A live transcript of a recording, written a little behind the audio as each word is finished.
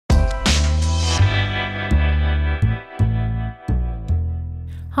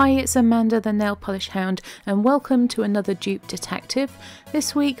Hi, it's Amanda the Nail Polish Hound and welcome to another dupe detective.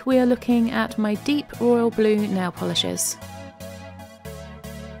 This week we are looking at my deep royal blue nail polishes.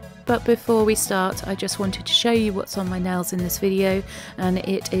 But before we start, I just wanted to show you what's on my nails in this video, and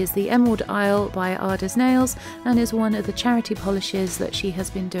it is the Emerald Isle by Ada's Nails and is one of the charity polishes that she has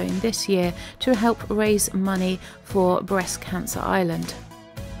been doing this year to help raise money for Breast Cancer Ireland.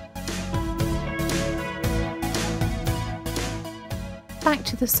 Back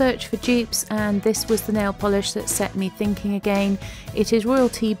to the search for dupes, and this was the nail polish that set me thinking again. It is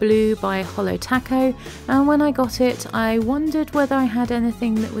Royalty Blue by Hollow Taco, and when I got it I wondered whether I had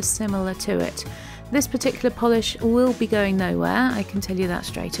anything that was similar to it. This particular polish will be going nowhere, I can tell you that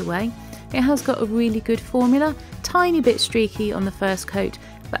straight away. It has got a really good formula, tiny bit streaky on the first coat,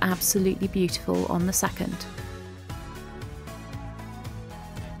 but absolutely beautiful on the second.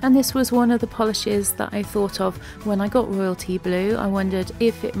 And this was one of the polishes that I thought of when I got Royalty Blue. I wondered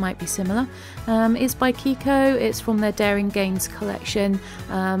if it might be similar. It's by Kiko, it's from their Daring Games collection,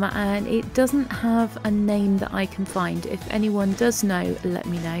 and it doesn't have a name that I can find. If anyone does know, let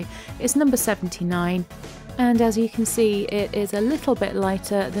me know. It's number 79. And as you can see, it is a little bit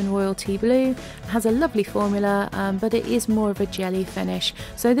lighter than Royalty Blue. It has a lovely formula, but it is more of a jelly finish,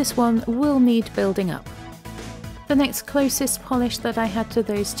 so this one will need building up. The next closest polish that I had to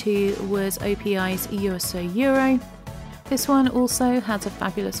those two was OPI's You're So Euro. This one also has a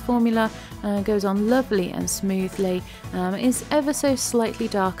fabulous formula, goes on lovely and smoothly, is ever so slightly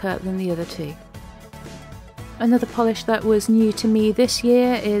darker than the other two. Another polish that was new to me this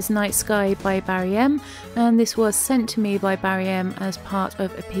year is Night Sky by Barry M, and this was sent to me by Barry M as part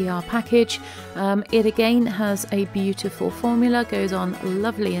of a PR package. It again has a beautiful formula, goes on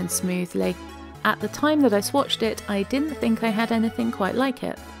lovely and smoothly. At the time that I swatched it, I didn't think I had anything quite like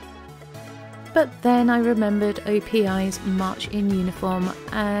it. But then I remembered OPI's March in Uniform,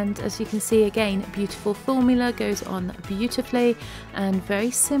 and as you can see again, beautiful formula, goes on beautifully and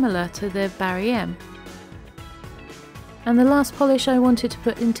very similar to the Barry M. And the last polish I wanted to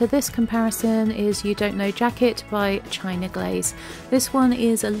put into this comparison is You Don't Know Jacket by China Glaze. This one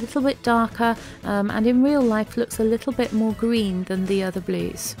is a little bit darker and in real life looks a little bit more green than the other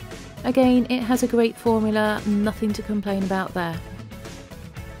blues. Again, it has a great formula, nothing to complain about there.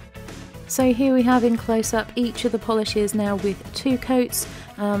 So here we have in close-up each of the polishes now with two coats.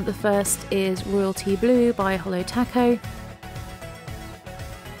 The first is Royalty Blue by Hollow Taco.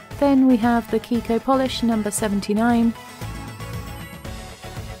 Then we have the Kiko polish number 79.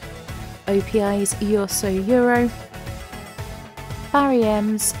 OPI's You're So Euro. Barry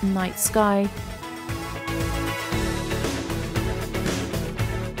M's Night Sky.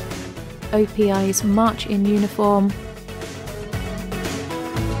 OPI's March in Uniform,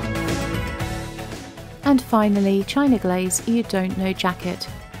 and finally China Glaze You Don't Know Jacket.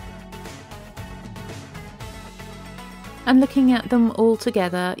 And looking at them all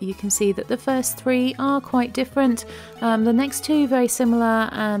together, you can see that the first three are quite different, the next two very similar,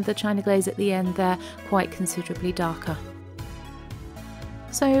 and the China Glaze at the end there quite considerably darker.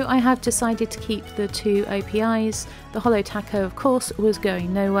 So I have decided to keep the two OPIs. The Hollow Taco of course was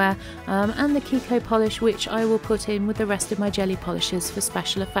going nowhere, and the Kiko polish, which I will put in with the rest of my jelly polishes for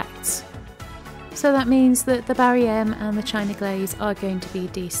special effects. So that means that the Barry M and the China Glaze are going to be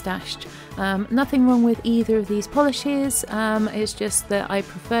destashed. Nothing wrong with either of these polishes, it's just that I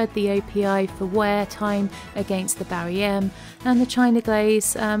preferred the OPI for wear time against the Barry M, and the China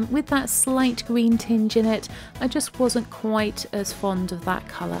Glaze, with that slight green tinge in it, I just wasn't quite as fond of that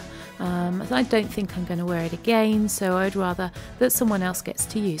colour. I don't think I'm going to wear it again, so I'd rather that someone else gets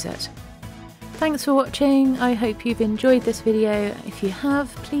to use it. Thanks for watching, I hope you've enjoyed this video. If you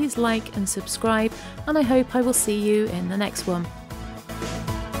have, please like and subscribe, and I hope I will see you in the next one.